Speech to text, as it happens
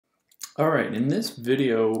Alright, in this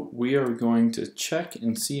video we are going to check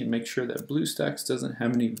and see and make sure that BlueStacks doesn't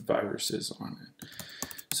have any viruses on it.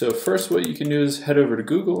 So first what you can do is head over to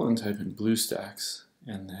Google and type in BlueStacks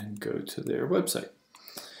and then go to their website.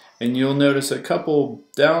 And you'll notice a couple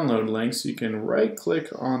download links. You can right click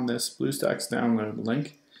on this BlueStacks download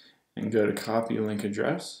link and go to copy link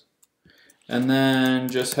address. And then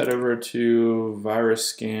just head over to Virus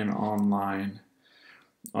Scan Online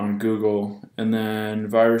on Google, and then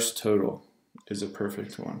virus total is a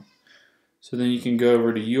perfect one. So then you can go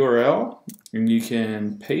over to URL and you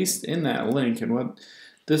can paste in that link, and what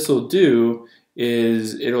this will do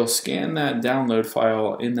is it'll scan that download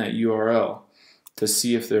file in that URL to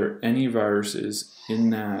see if there are any viruses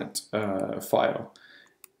in that file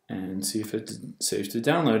and see if it's safe to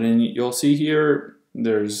download. And you'll see here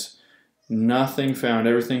there's nothing found.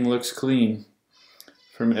 Everything looks clean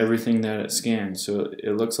from everything that it scanned. So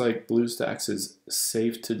it looks like BlueStacks is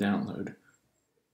safe to download.